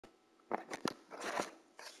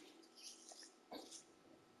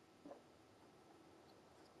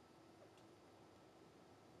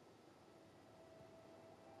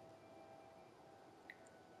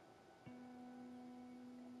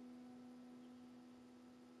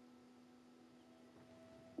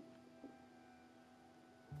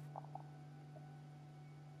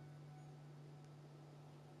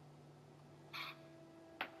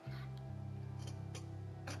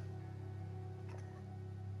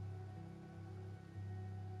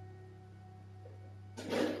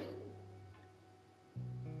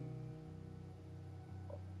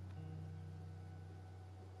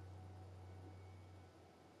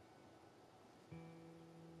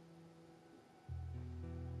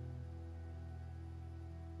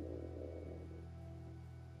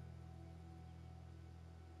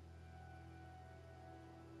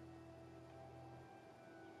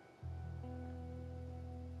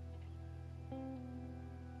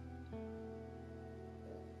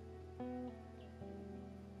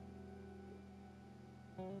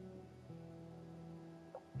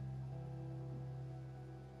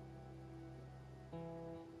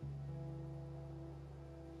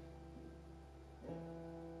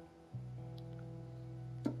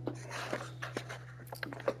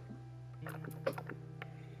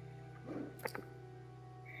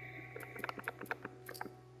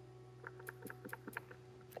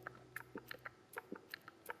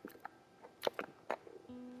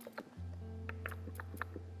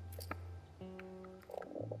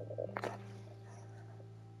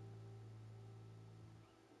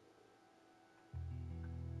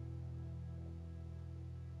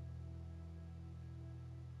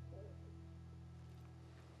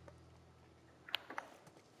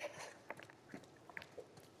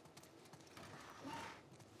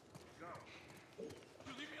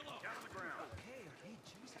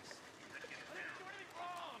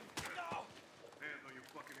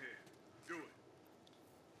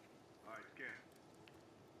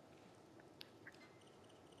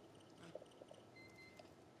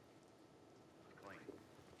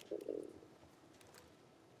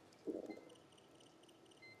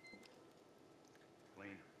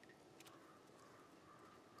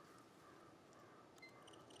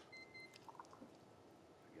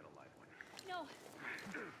No.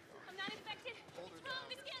 I'm not infected. It's wrong.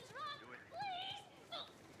 The scan's wrong. Please.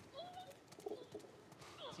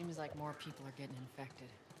 Seems like more people are getting infected.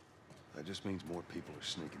 That just means more people are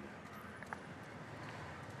sneaking out.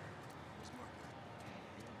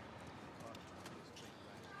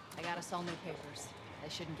 I got us all new papers. They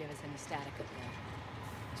shouldn't give us any static up there.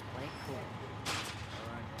 Just play it cool. All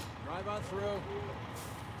right. Drive on through.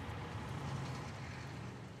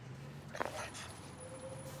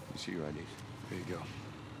 You see your IDs. There you go.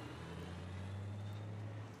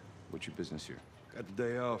 What's your business here? Got the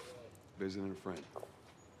day off. Visiting a friend.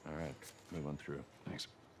 All right, move on through. Thanks.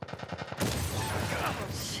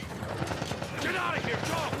 Get out of here,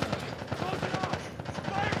 go! Close it off!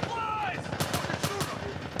 Fireflies! Shoot them!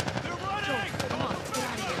 They're running! Come on, get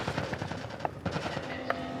out of here.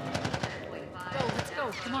 Go, let's go,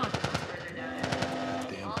 come on.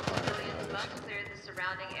 Damn. All civilians must clear the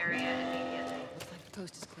surrounding area immediately. Looks like the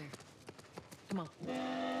coast is clear. Come on.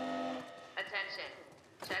 Attention.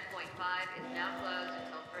 Checkpoint 5 is now closed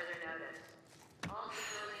until further notice. All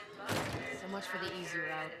civilians must clear So much for the surrounding easy area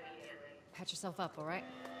route. immediately. Patch yourself up, all right?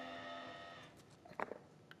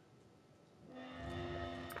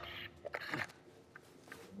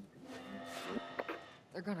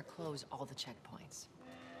 They're gonna close all the checkpoints.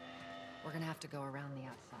 We're gonna have to go around the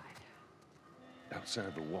outside.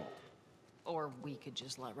 Outside the wall. Or we could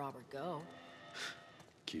just let Robert go.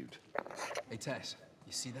 Cute. Hey, Tess,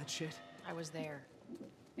 you see that shit? I was there.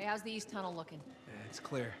 Hey, how's the east tunnel looking? Yeah, it's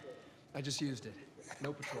clear. I just used it.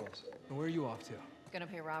 No patrols. And where are you off to? Gonna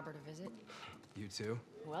pay Robert a visit? You too?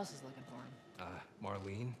 Who else is looking for him?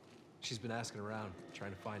 Marlene. She's been asking around,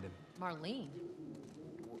 trying to find him. Marlene?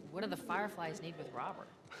 What do the Fireflies need with Robert?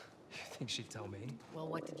 You think she'd tell me? Well,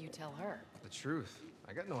 what did you tell her? The truth.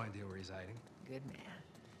 I got no idea where he's hiding. Good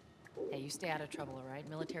man. Hey, you stay out of trouble, all right?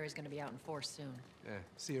 Military's gonna be out in force soon. Yeah,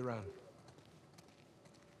 see you around.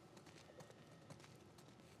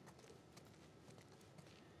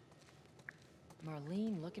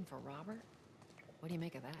 Marlene looking for Robert? What do you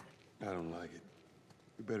make of that? I don't like it.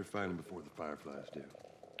 We better find him before the Fireflies do.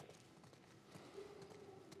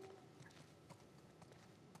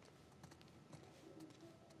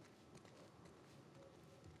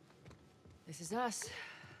 This is us.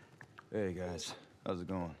 Hey, guys. How's it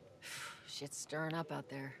going? Shit's stirring up out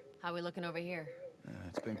there. How we looking over here?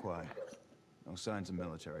 It's been quiet. No signs of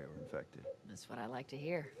military or infected. That's what I like to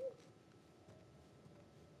hear.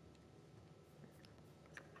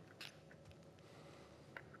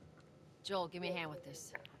 Joel, give me a hand with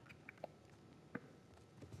this.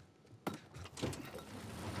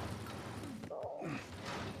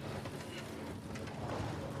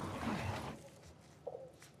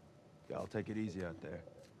 Y'all take it easy out there.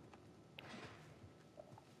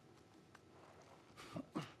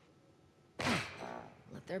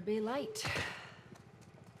 Let there be light.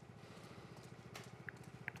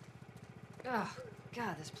 Oh,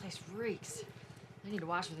 God, this place reeks. I need to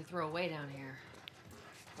watch what they throw away down here.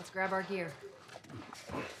 Let's grab our gear.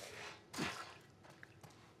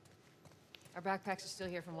 Our backpacks are still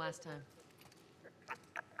here from last time.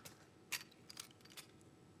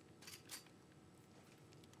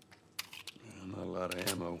 Not a lot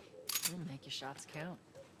of ammo. Make your shots count.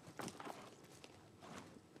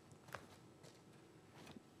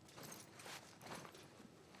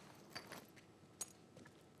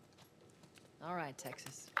 All right,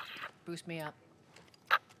 Texas. Boost me up.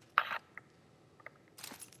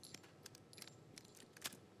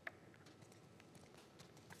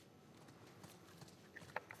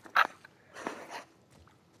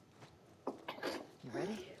 You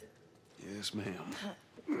ready? Yes, ma'am.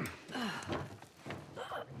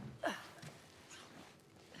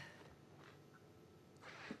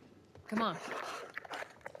 Come on.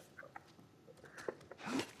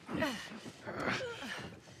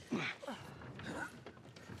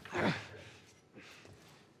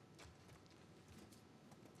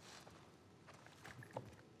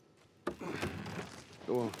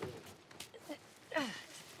 Go on.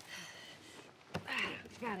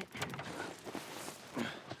 Got it.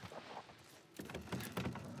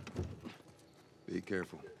 Be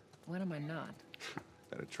careful. When am I not?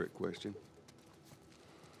 That a trick question?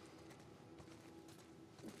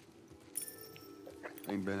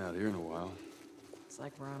 Ain't been out here in a while. It's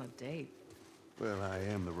like we're on a date. Well, I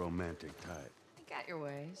am the romantic type. You got your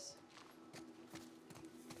ways.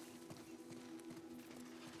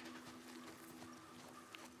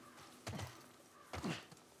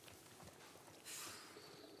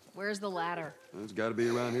 Where's the ladder? Well, it's got to be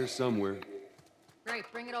around here somewhere. Great,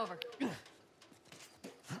 bring it over.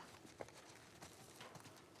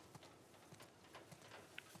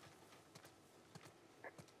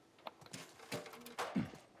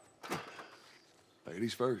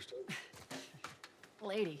 Ladies first.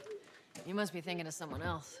 Lady, you must be thinking of someone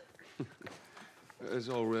else. It's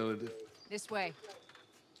all relative. This way.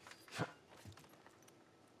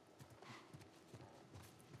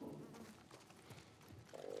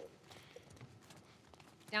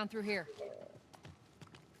 Down through here.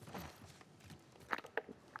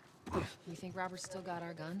 You think Robert's still got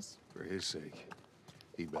our guns? For his sake,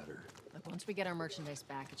 he better. Look, once we get our merchandise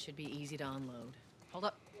back, it should be easy to unload. Hold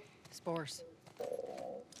up. Spores.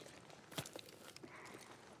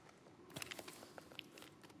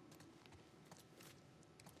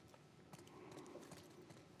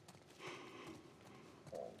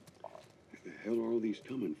 Where the hell are all these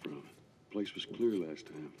coming from? The place was clear last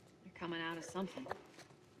time. They're coming out of something.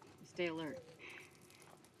 Stay alert.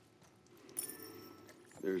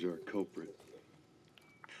 There's our culprit.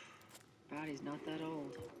 Body's not that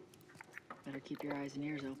old. Better keep your eyes and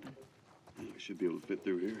ears open. I should be able to fit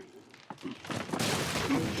through here.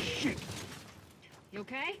 Oh, shit! You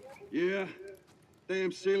okay? Yeah.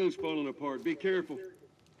 Damn ceiling's falling apart. Be careful.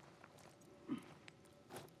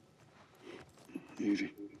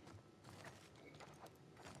 Easy.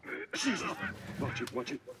 Jesus! Watch it,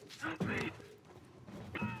 watch it. Help me.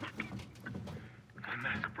 My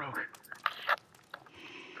mask broke.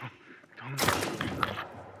 Don't.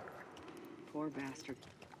 Poor bastard.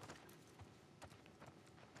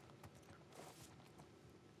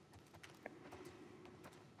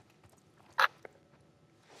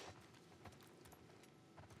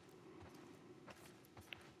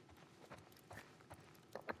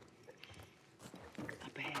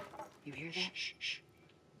 Up ahead. You hear that? Shh, shh.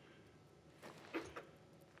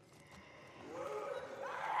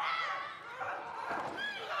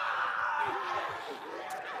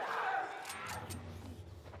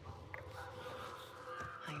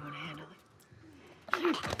 How you want to handle it?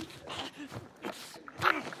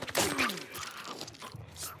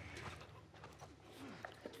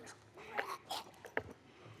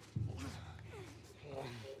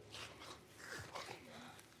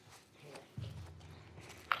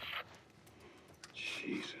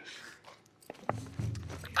 Jesus.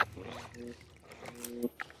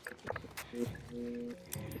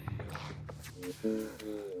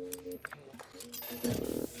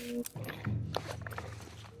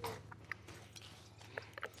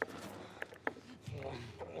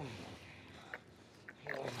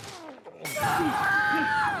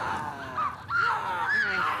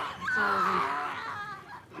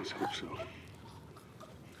 Let's hope so.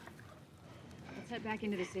 Right back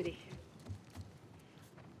into the city.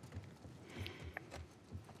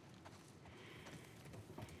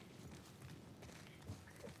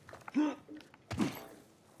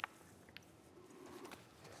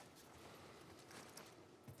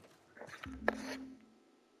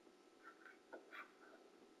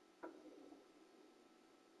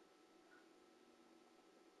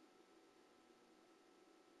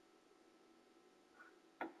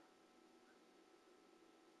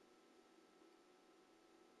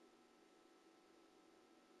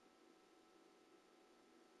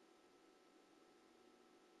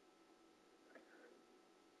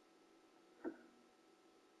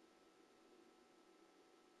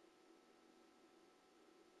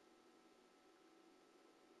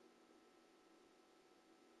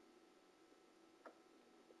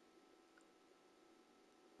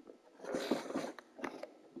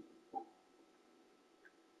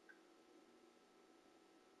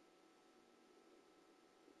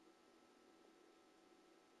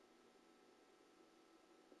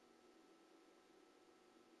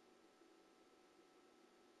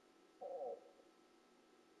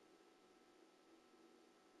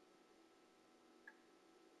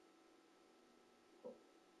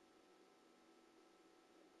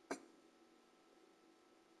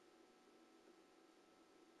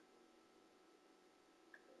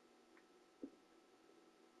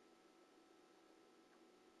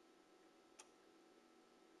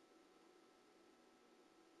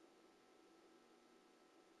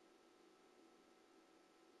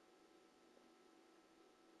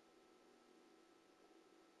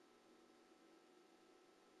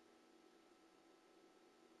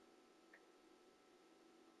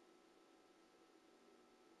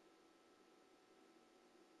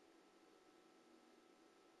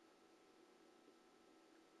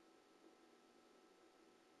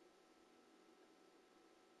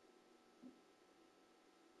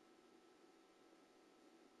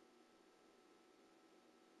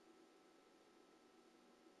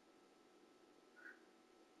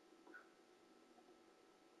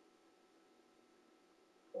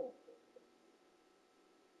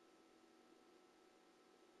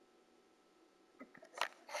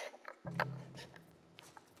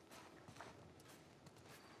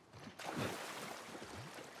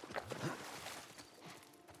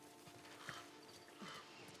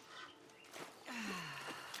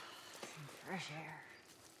 Fresh air.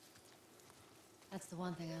 That's the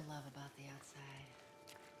one thing I love about the outside.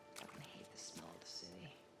 Fucking hate the smell of the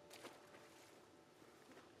city.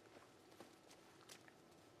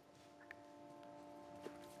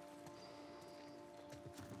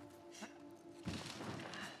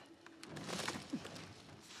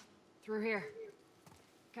 Through here.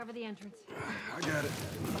 Cover the entrance. I got it.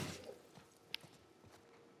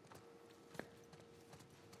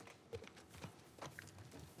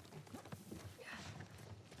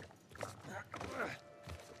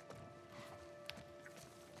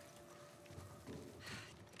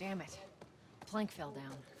 Damn it. Plank fell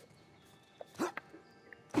down.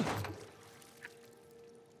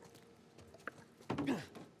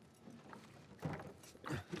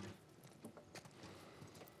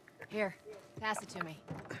 Here, pass it to me.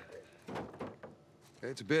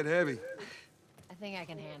 It's a bit heavy. I think I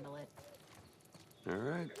can handle it. All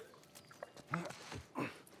right.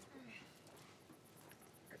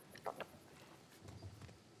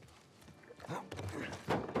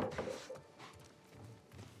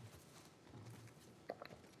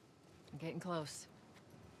 I'm getting close.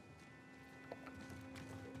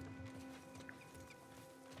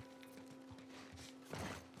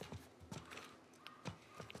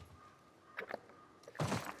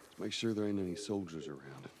 Make sure there ain't any soldiers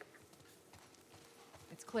around.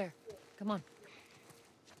 It's clear. Come on.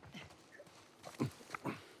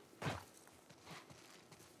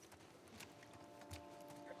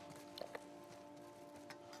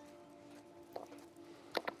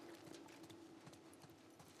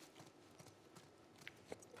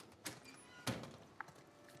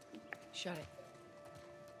 Shut it.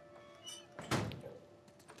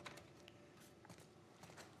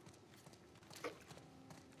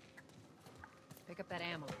 Pick up that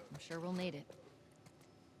ammo. I'm sure we'll need it.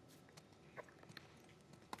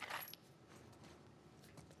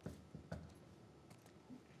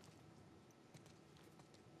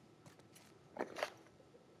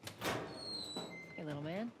 Hey, little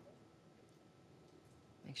man.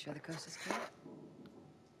 Make sure the coast is clear.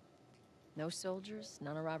 No soldiers,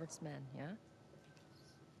 none of Robert's men, yeah?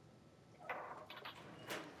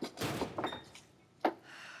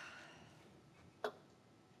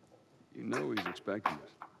 You know he's expecting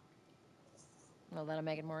us. Well, that'll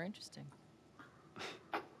make it more interesting.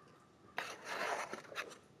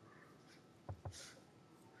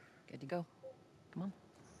 to go. Come on.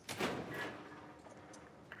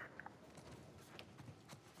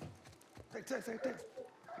 Hey, Tex. Hey,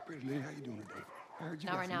 pretty lady, how you doing today? I heard you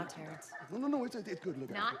Not got right some now, nuts. Terrence. No, it's good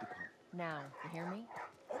looking. Not I'll get the car. now. You hear me?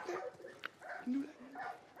 Okay. You can do that.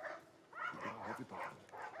 I'll help you park.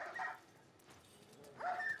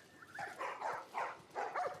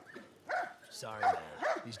 Sorry, man.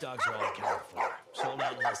 These dogs are all accounted for. Sold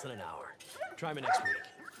out in less than an hour. Try me next week.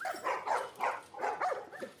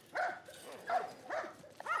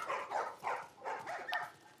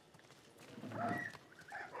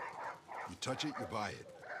 You touch it, you buy it.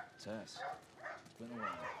 Tess, it's been a while.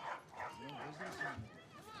 No business anymore.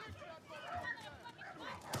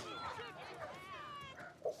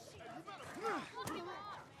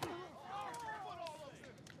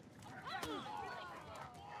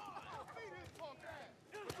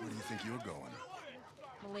 Where do you think you're going?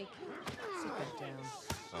 Malik, sit back down.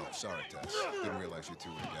 Oh, sorry, Tess. Didn't realize you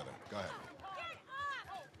two were together. Go ahead.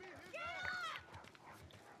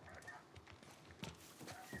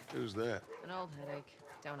 Who's that? An old headache.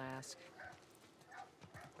 Don't ask.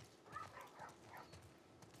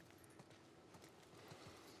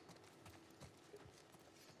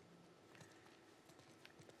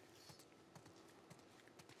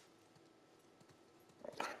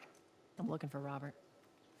 I'm looking for Robert.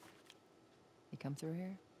 He come through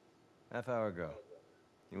here? Half hour ago.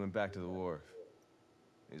 He went back to the wharf.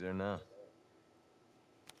 He's there now.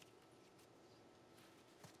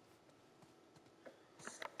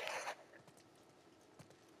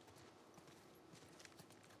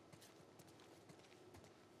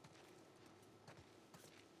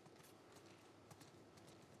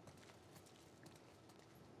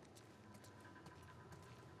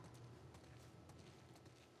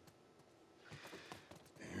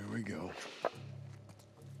 Here we go.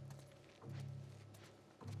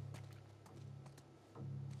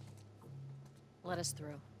 Let us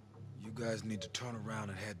through. You guys need to turn around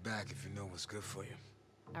and head back if you know what's good for you.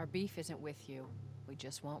 Our beef isn't with you. We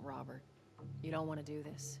just want Robert. You don't want to do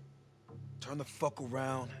this. Turn the fuck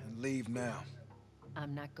around and leave now.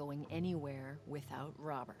 I'm not going anywhere without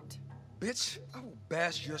Robert. Bitch, I will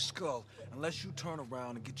bash your skull unless you turn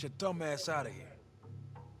around and get your dumb ass out of here.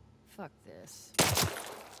 Fuck this.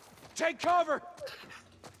 Take cover!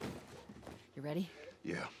 You ready?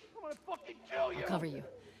 Yeah. I'm gonna fucking kill you! I'll cover you.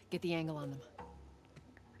 Get the angle on them.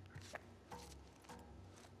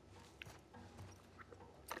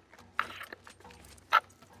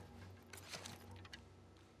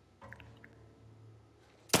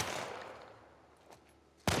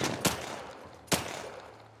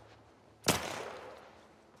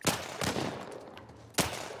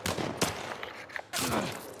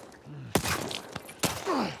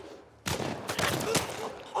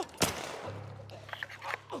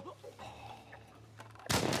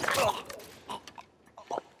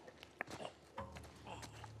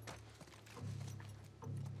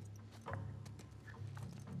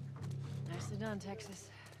 Nicely done, Texas.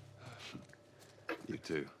 You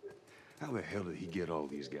too. How the hell did he get all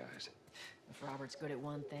these guys? If Robert's good at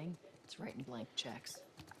one thing, it's writing blank checks.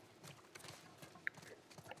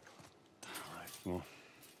 All right, well.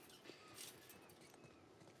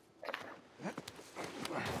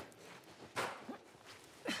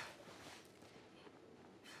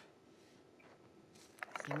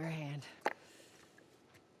 Give me your hand.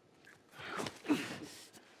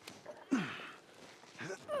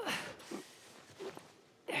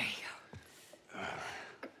 There you go.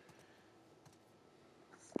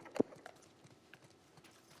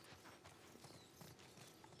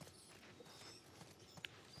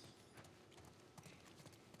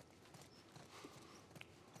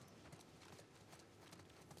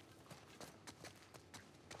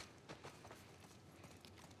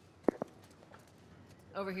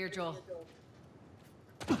 Over here, Joel.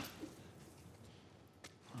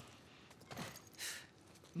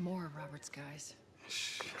 More of Robert's guys.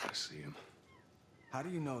 Shit, I see him. How do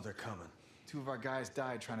you know they're coming? Two of our guys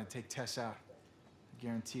died trying to take Tess out. I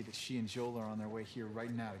guarantee that she and Joel are on their way here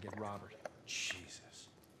right now to get Robert. Jesus.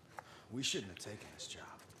 We shouldn't have taken this job.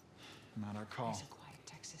 Not our call. Nice and quiet,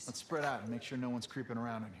 Texas. Let's spread out and make sure no one's creeping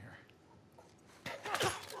around in here.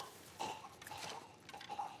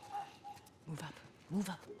 Move up. Move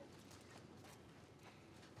up.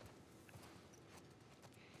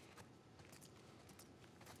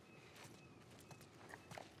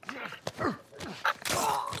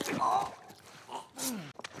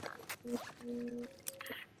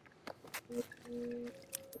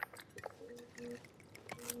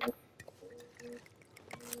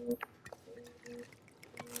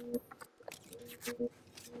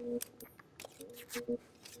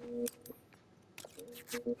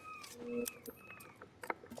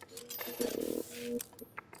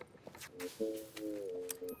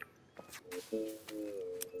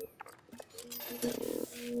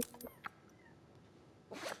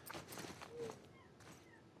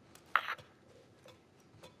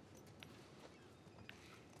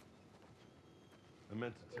 I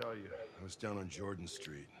meant to tell you, I was down on Jordan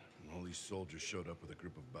Street, and all these soldiers showed up with a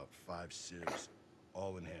group of about 5 civs,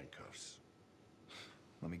 all in handcuffs.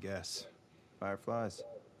 Let me guess. Fireflies?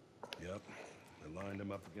 Yep. They lined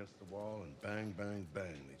them up against the wall, and bang, bang,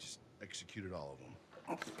 bang. They just executed all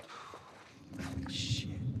of them. Shit.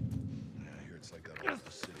 Yeah, I hear it's like that all over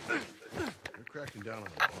the city. They're cracking down on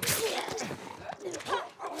them.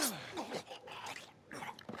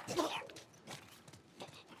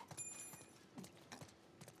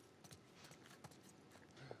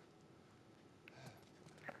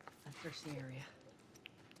 Search the area.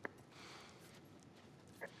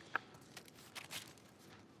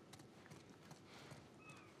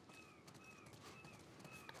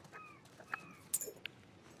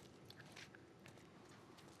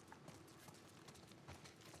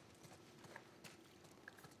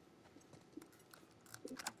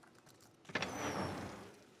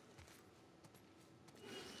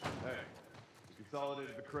 Hey, we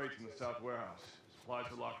consolidated the crates in the south warehouse. Supplies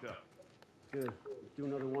are locked up. Good. Let's do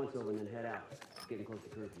another once-over and then head out. It's getting close to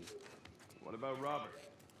curfew. What about Robert?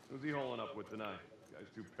 Who's he holing up with tonight? Guy's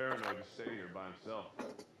too paranoid to stay here by himself.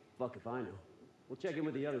 Fuck if I know. We'll check in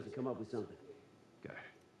with the others and come up with something. Okay.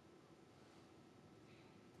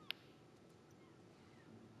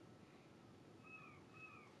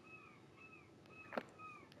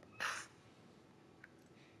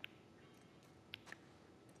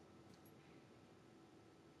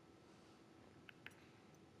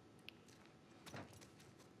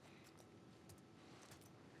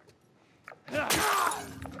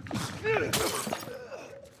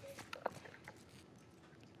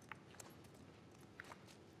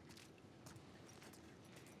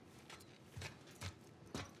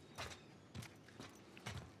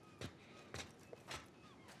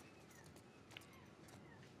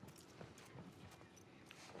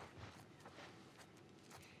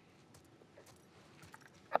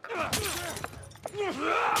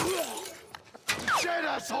 Shit,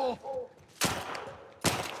 asshole!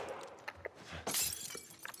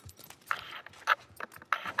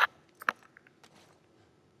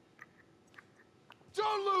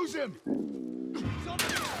 Don't lose him!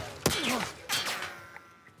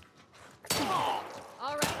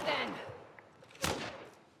 All right, then.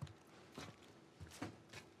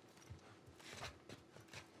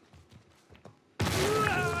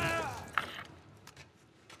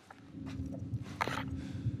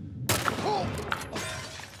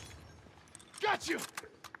 Got you!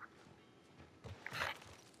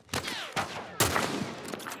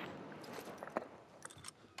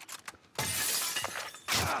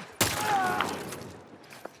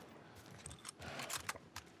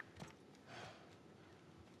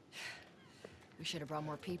 We should have brought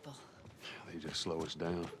more people. They just slow us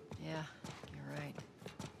down. Yeah, you're right.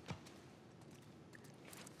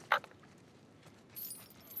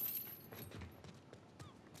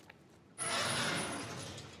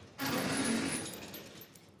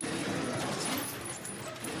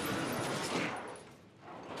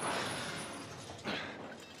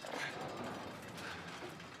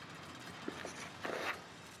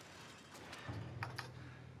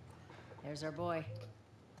 There's our boy.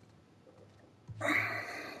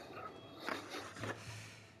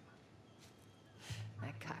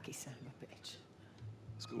 That cocky son of a bitch.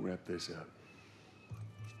 Let's go wrap this up.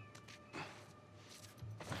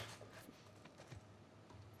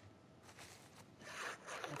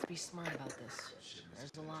 Let's be smart about this.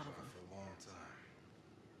 There's a lot of them. For a long time.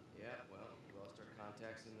 Yeah, well, we lost our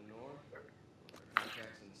contacts in the north, lost our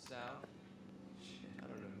contacts in the south. Shit, I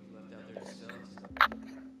don't know who's left out there to sell us.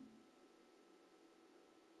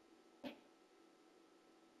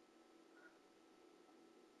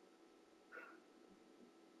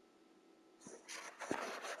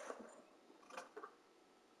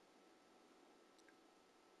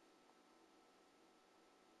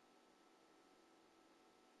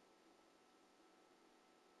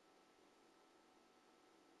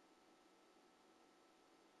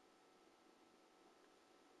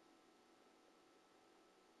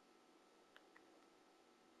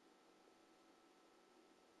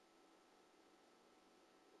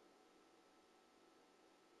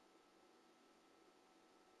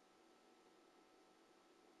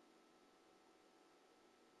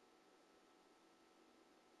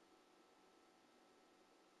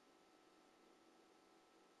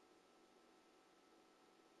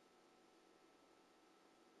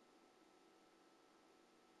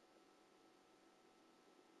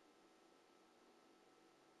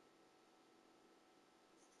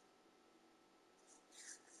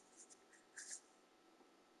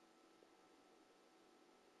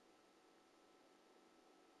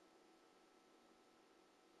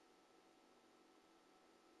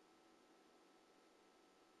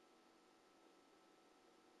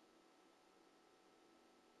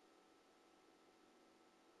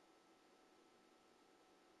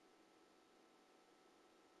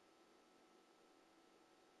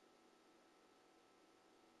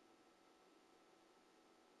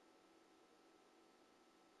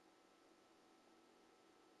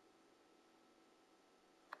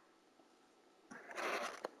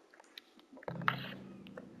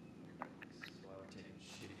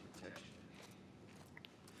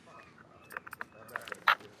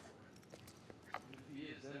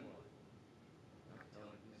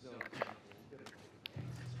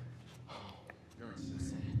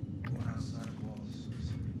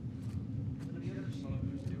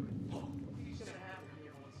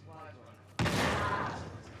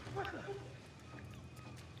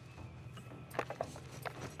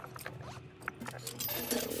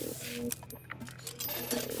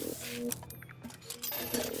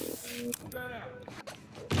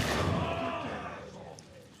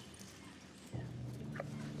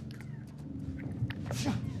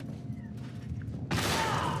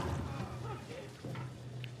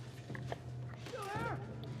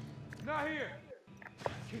 Not here.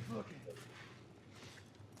 Keep looking.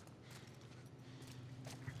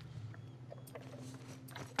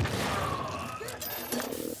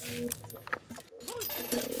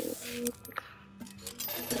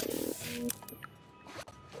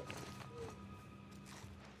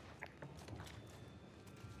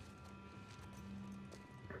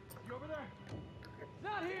 You over there?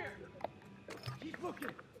 Not here. Keep looking.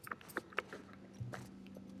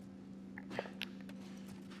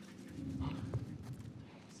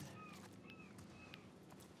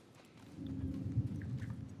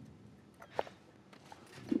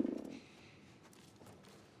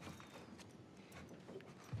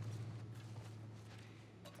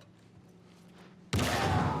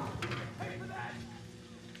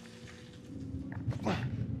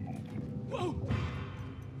 Whoa!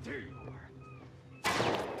 There you are.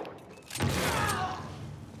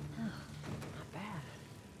 Not bad.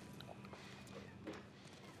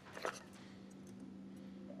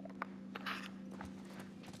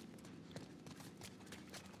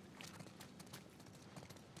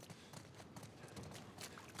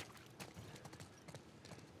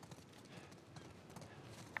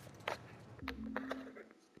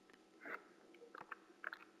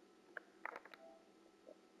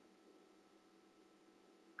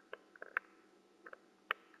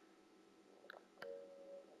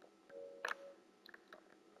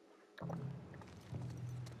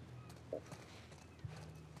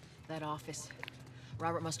 That office.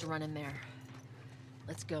 Robert must have run in there.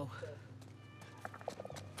 Let's go.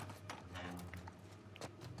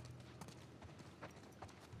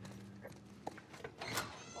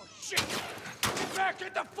 Oh, shit! Get back!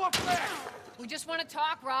 Get the fuck back! We just want to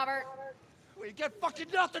talk, Robert. We got fucking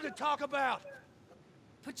nothing to talk about!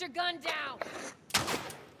 Put your gun down.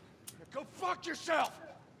 Go fuck yourself!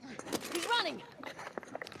 He's running.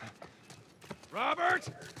 Robert!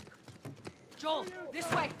 Joel, this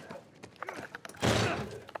way.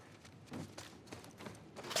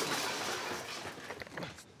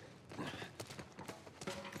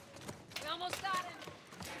 We almost got him.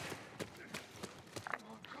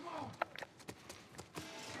 Come on!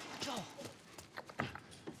 Joel.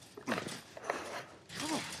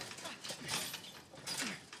 Come on!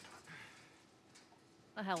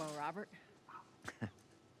 Well, hello, Robert.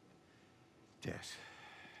 Tess.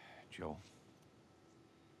 Joel.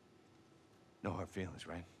 No hard feelings,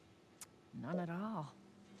 right? None at all.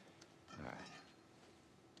 All right.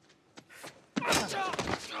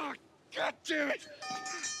 God damn it!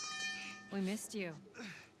 We missed you.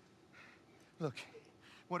 Look,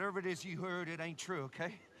 whatever it is you heard, it ain't true,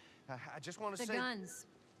 okay? I just want to The say... guns.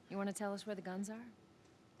 You want to tell us where the guns are?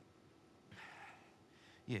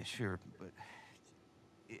 Yeah, sure, but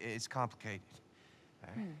it's complicated.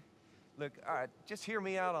 All right? Look, all right, just hear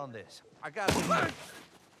me out on this. I got...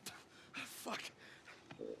 Fuck.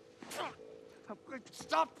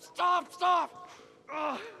 Stop! Stop! Stop!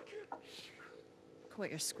 Quit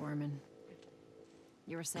your squirming.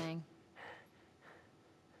 You were saying?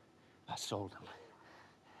 I sold him.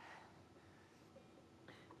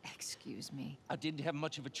 Excuse me. I didn't have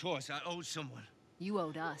much of a choice. I owed someone. You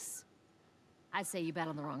owed us. I'd say you bet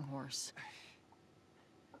on the wrong horse.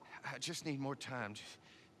 I just need more time. Just,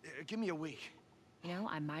 give me a week. You know,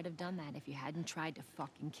 I might have done that if you hadn't tried to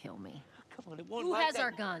fucking kill me. Come on, it won't Who like has that.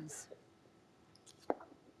 our guns?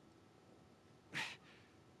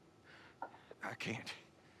 I can't.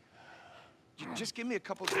 Just give me a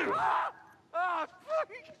couple of...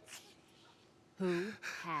 Who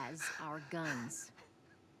has our guns?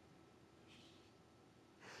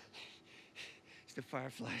 It's the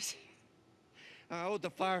Fireflies. I owed the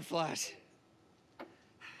Fireflies.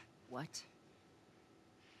 What?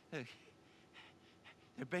 Look,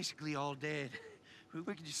 they're basically all dead. We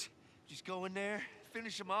can just go in there,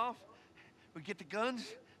 finish them off. We get the guns.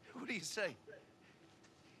 What do you say?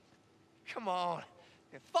 Come on.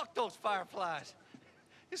 Yeah, fuck those Fireflies.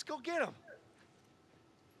 Just go get them.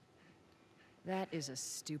 That is a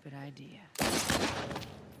stupid idea.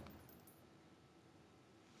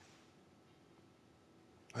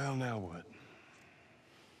 Well, now what?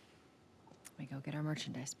 We go get our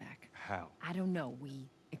merchandise back. How? I don't know. We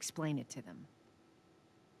explain it to them.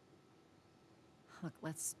 Look,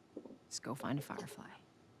 let's go find a Firefly.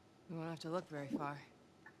 We won't have to look very far.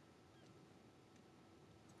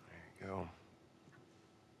 There you go.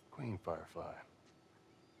 Queen Firefly.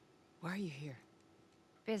 Why are you here?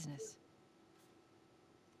 Business.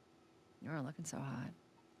 You aren't looking so hot.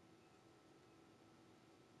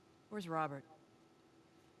 Where's Robert?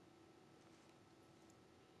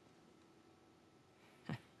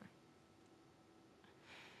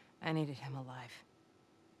 I needed him alive.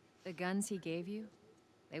 The guns he gave you,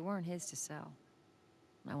 they weren't his to sell.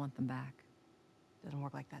 I want them back. Doesn't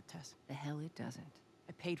work like that, Tess. The hell it doesn't.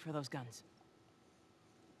 I paid for those guns.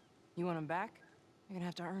 You want them back? You're gonna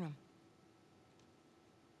have to earn them.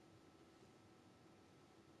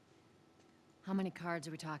 How many cards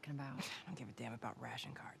are we talking about? I don't give a damn about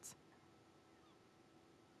ration cards.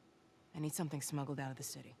 I need something smuggled out of the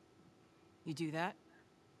city. You do that,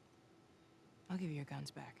 I'll give you your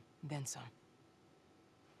guns back, and then some.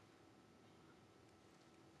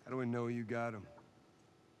 How do we know you got them?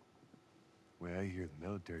 Well, I hear the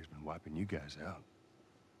military's been wiping you guys out.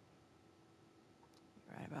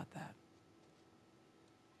 You're right about that.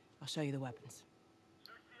 I'll show you the weapons.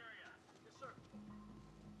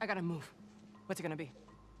 I gotta move. What's it gonna be?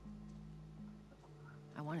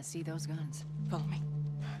 I want to see those guns. Follow me.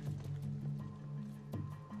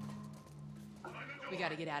 We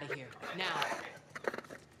gotta get out of here. Now!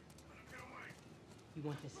 You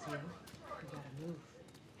want to seal? You gotta move.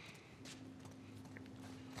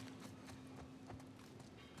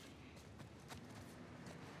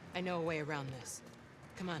 I know a way around this.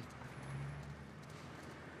 Come on.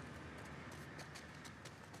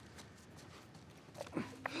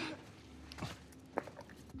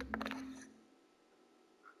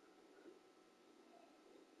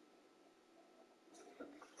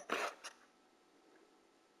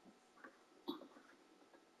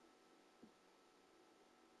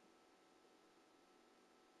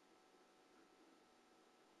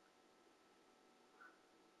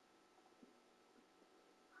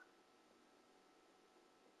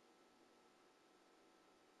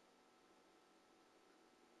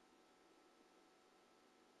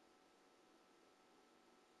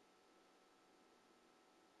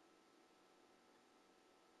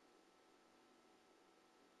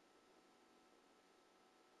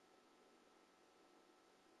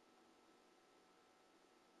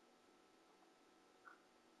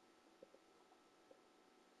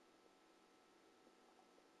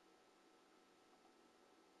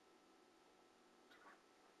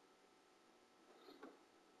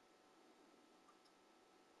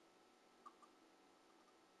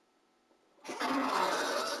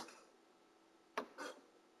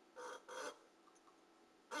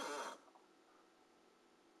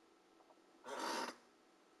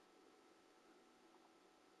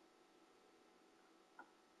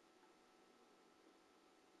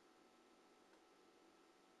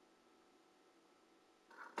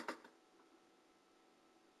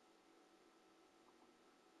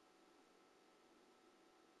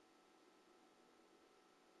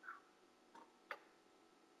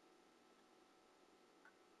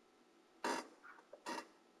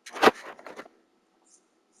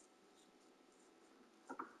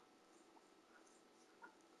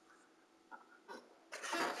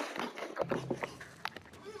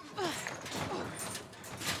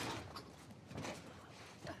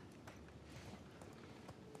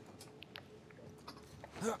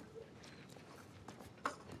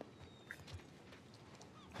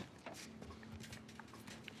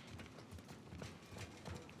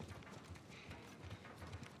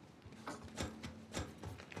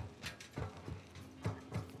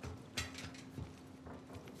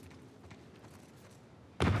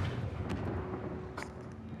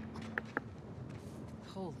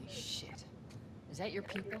 Holy shit. Is that your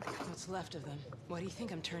people? What's left of them. Why do you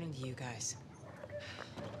think I'm turning to you guys?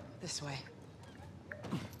 This way.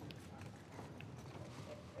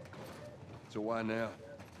 So why now?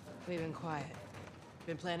 We've been quiet.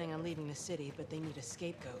 Been planning on leaving the city, but they need a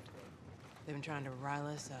scapegoat. They've been trying to rile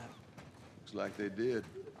us up. Looks like they did.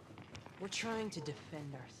 We're trying to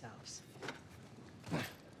defend ourselves.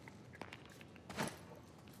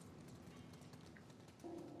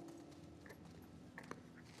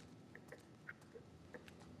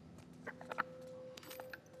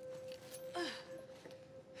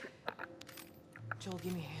 Joel,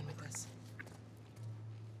 give me a hand with this.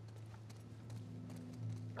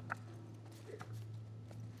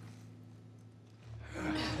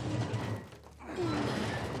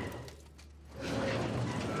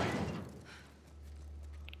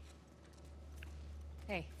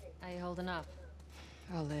 Hey, how you holding up?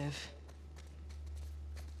 I'll live.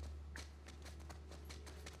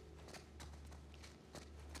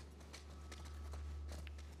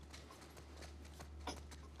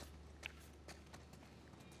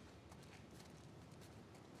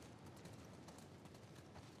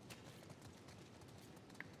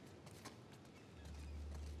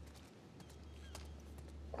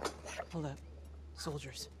 Hold up.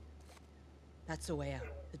 Soldiers. That's the way out.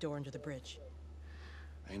 The door under the bridge.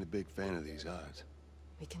 I ain't a big fan of these odds.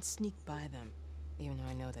 We can sneak by them, even though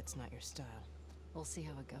I know that's not your style. We'll see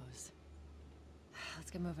how it goes. Let's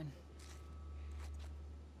get moving.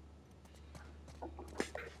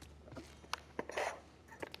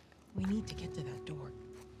 We need to get to that door.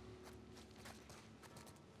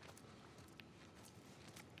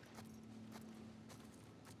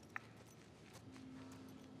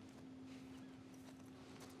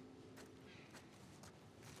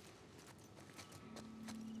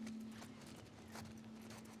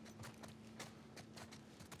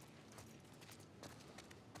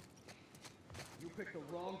 You picked the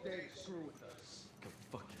wrong day to screw with us. Go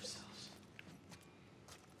fuck yourselves.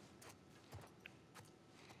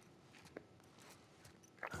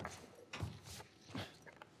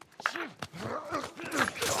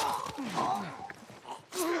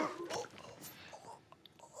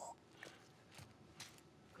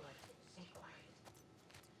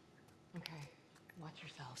 Okay, watch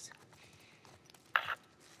yourselves.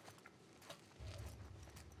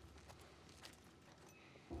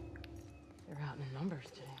 They're out in numbers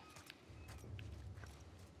today.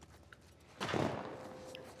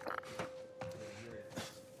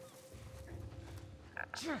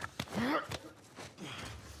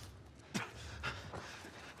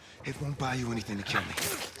 It won't buy you anything to kill me.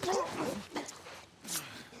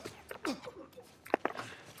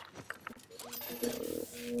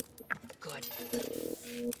 Good.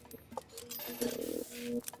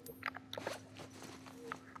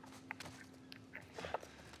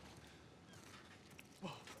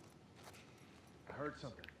 I heard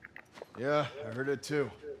something. Yeah, I heard it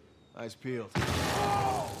too. Eyes peeled.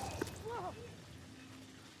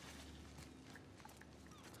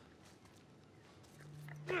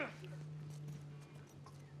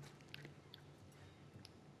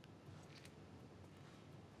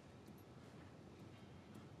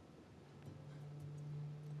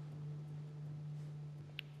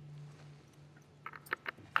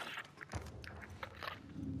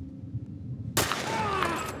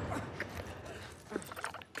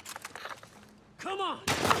 Come on!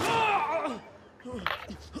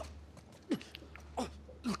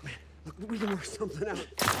 Look, man. Look, we can work something out.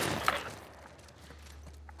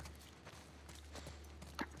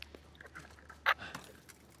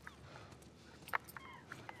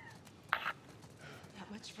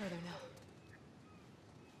 Not much further now.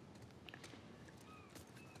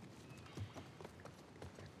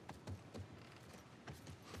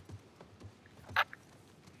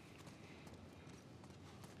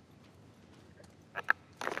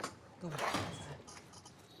 Go back.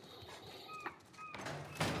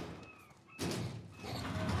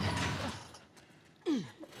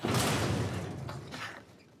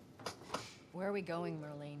 Where are we going,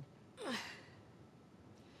 Marlene?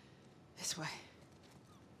 This way.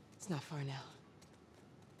 It's not far now.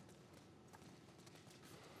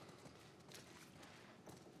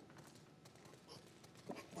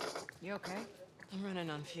 You okay? I'm running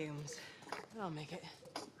on fumes. I'll make it.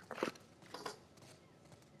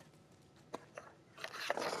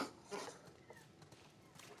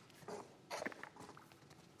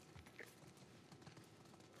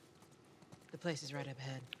 The place is right up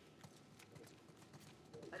ahead.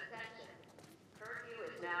 Attention. Curfew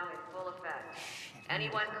is now in full effect.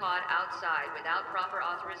 Anyone caught outside without proper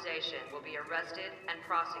authorization will be arrested and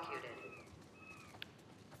prosecuted.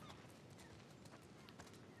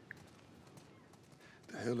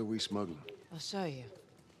 The hell are we smuggling? I'll show you.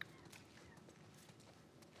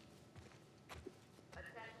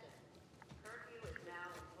 Attention. Curfew is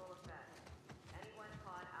now in full effect. Anyone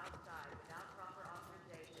caught outside without proper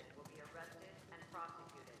authorization will be arrested and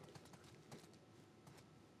prosecuted.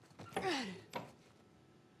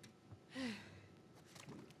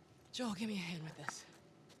 Joel, give me a hand with this.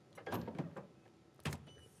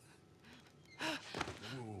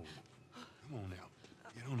 Whoa. Come on now.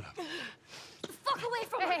 Get on up. Fuck away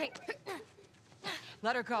from Hey!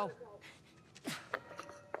 Let her go. You're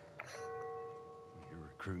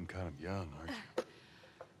recruiting kind of young, aren't you?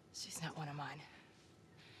 She's not one of mine.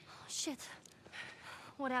 Shit.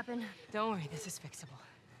 What happened? Don't worry, this is fixable.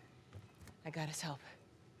 I got his help.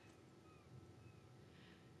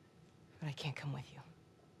 But I can't come with you.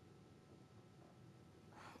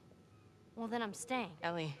 Well, then I'm staying.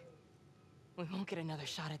 Ellie, we won't get another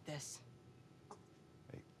shot at this.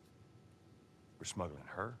 We're smuggling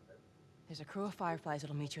her? There's a crew of Fireflies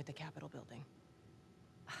that'll meet you at the Capitol building.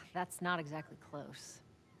 That's not exactly close.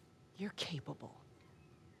 You're capable.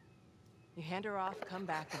 You hand her off, come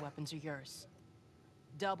back, the weapons are yours.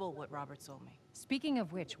 Double what Robert sold me. Speaking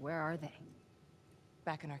of which, where are they?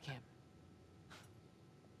 Back in our camp.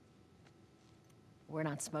 We're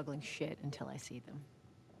not smuggling shit until I see them.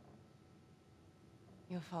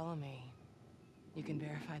 You'll follow me. You can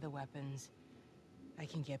verify the weapons. I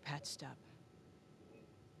can get patched up.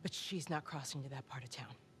 But she's not crossing to that part of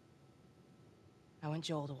town. I want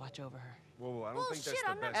Joel to watch over her. Whoa, I don't think Bullshit, that's the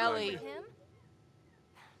I'm not best going Ellie. with him.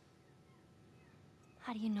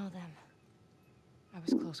 How do you know them? I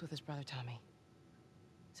was close with his brother, Tommy.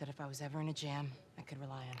 Said if I was ever in a jam, I could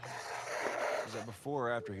rely on him. Was that before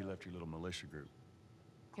or after he left your little militia group?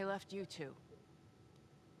 He left you too.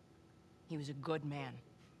 He was a good man.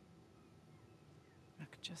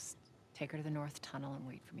 Look, just take her to the North Tunnel and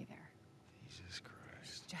wait for me there. Jesus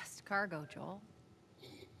Christ. Just cargo, Joel.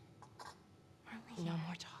 No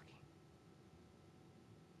more talking.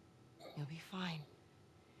 You'll be fine.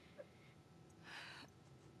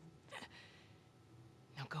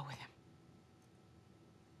 Now go with him.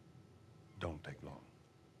 Don't take long.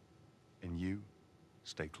 And you,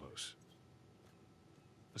 stay close.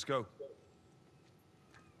 Let's go.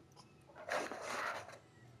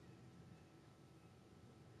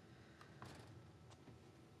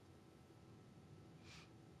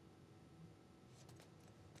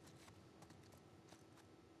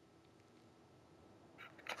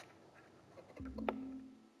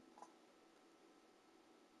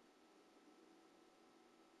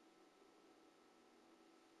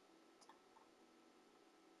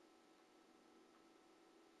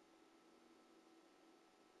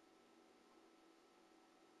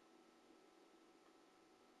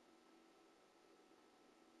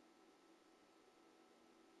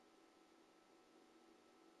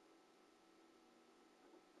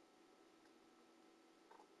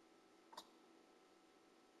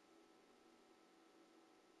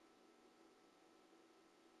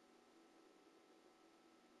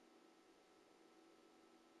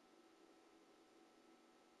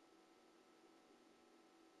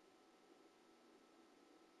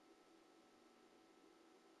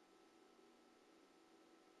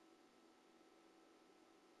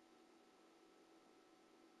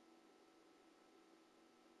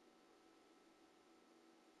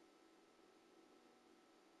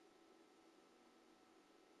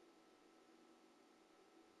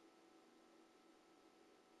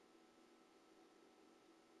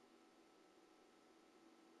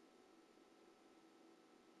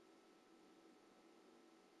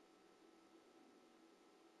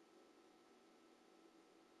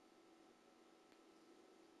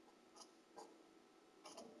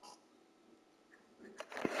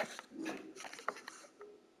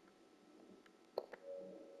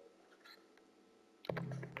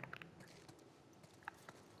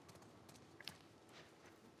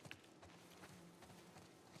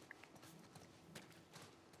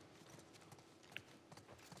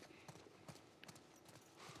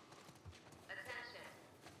 Attention.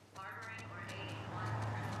 Harboring or aiding one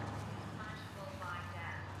criminal is punishable by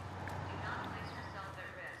death. Do not place yourself at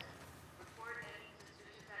risk. Report any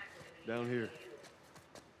suspicious activity. Down here.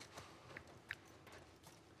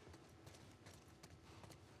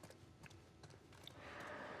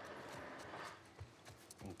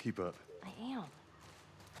 Well, keep up. I am.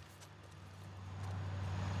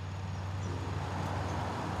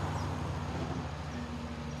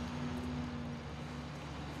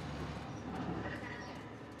 Attention.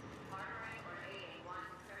 Harboring or aiding one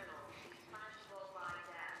criminal is punishable by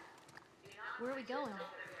death. Do not Where are we going?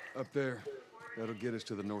 Up there. That'll get us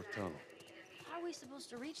to the North Tunnel. How are we supposed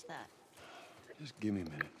to reach that? Just give me a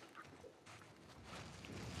minute.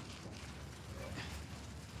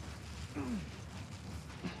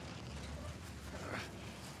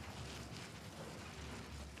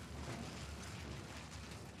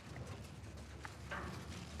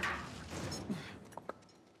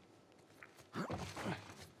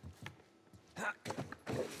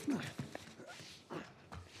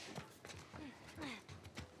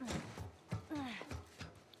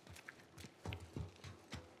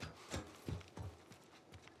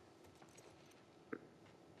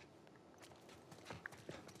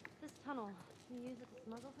 This tunnel, you use it to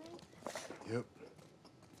smuggle things? Yep.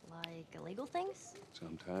 Like illegal things?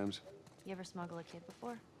 Sometimes. You ever smuggle a kid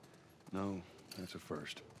before? No, that's a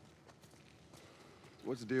first.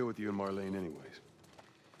 What's the deal with you and Marlene anyways?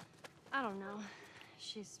 I don't know.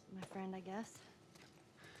 She's my friend, I guess.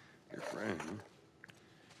 Your friend, huh?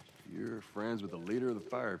 You're friends with the leader of the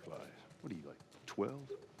Fireflies. What are you, like, 12?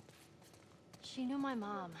 She knew my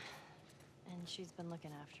mom, and she's been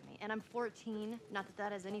looking after me. And I'm 14. Not that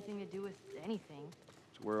that has anything to do with anything.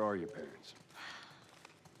 So where are your parents?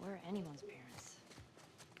 Where are anyone's parents?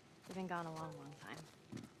 They've been gone a long, long time.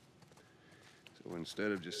 So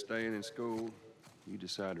instead of just staying in school, you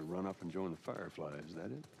decide to run up and join the Fireflies, is that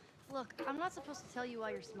it? Look, I'm not supposed to tell you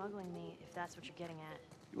why you're smuggling me, if that's what you're getting at.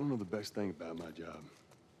 You wanna know the best thing about my job?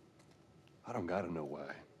 I don't gotta know why.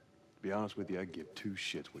 To be honest with you, I give two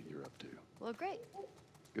shits what you're up to. Well, great.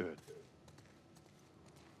 Good.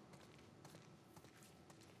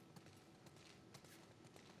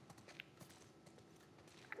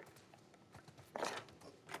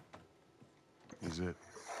 Is it?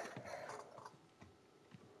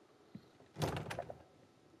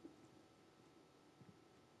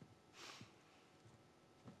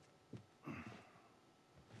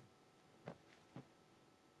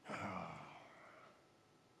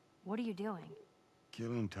 What are you doing?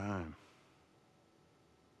 Killing time.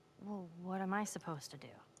 Well, what am I supposed to do?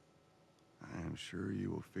 I am sure you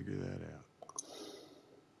will figure that out.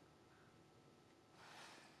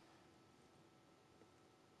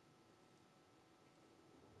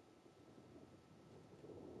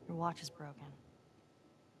 Your watch is broken.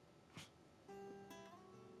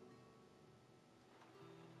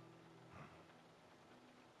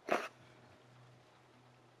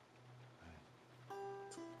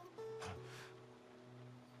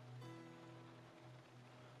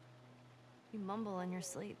 You mumble in your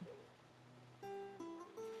sleep. I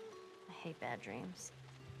hate bad dreams.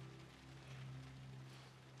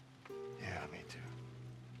 Yeah, me too.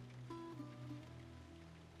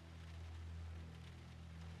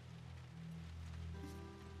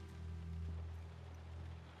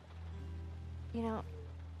 You know,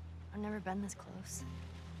 I've never been this close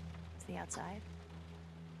to the outside.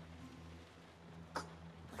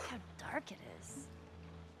 Look how dark it is.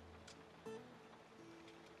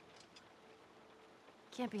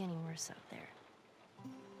 Can't be any worse out there.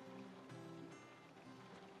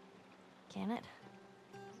 Can it?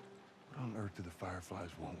 What on earth do the Fireflies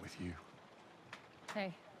want with you?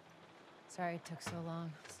 Hey. Sorry it took so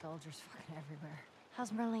long. Soldiers fucking everywhere.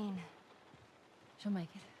 How's Marlene? She'll make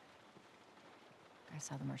it. I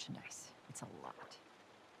saw the merchandise. It's a lot.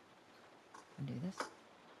 Wanna do this?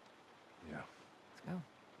 Yeah. Let's go.